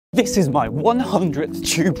This is my 100th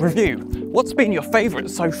tube review. What's been your favourite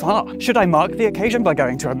so far? Should I mark the occasion by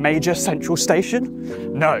going to a major central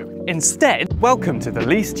station? No. Instead, welcome to the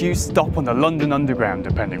least used stop on the London Underground,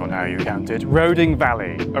 depending on how you count it, Roding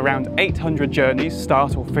Valley. Around 800 journeys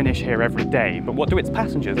start or finish here every day, but what do its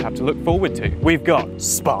passengers have to look forward to? We've got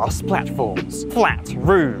sparse platforms, flat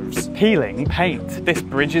roofs, peeling paint. This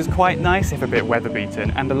bridge is quite nice if a bit weather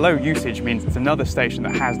beaten, and the low usage means it's another station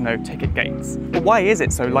that has no ticket gates. But why is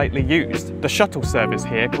it so lightly used? The shuttle service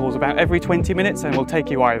here calls about every 20 minutes and will take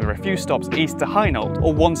you either a few stops east to Hainault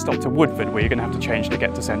or one stop to Woodford, where you're going to have to change to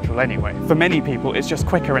get to Central anyway. For many people, it's just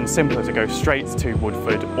quicker and simpler to go straight to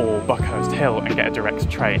Woodford or Buckhurst Hill and get a direct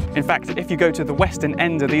train. In fact, if you go to the western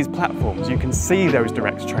end of these platforms, you can see those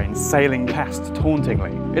direct trains sailing past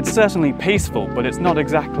tauntingly. It's certainly peaceful, but it's not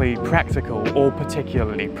exactly practical or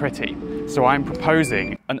particularly pretty. So I'm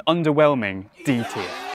proposing an underwhelming D tier.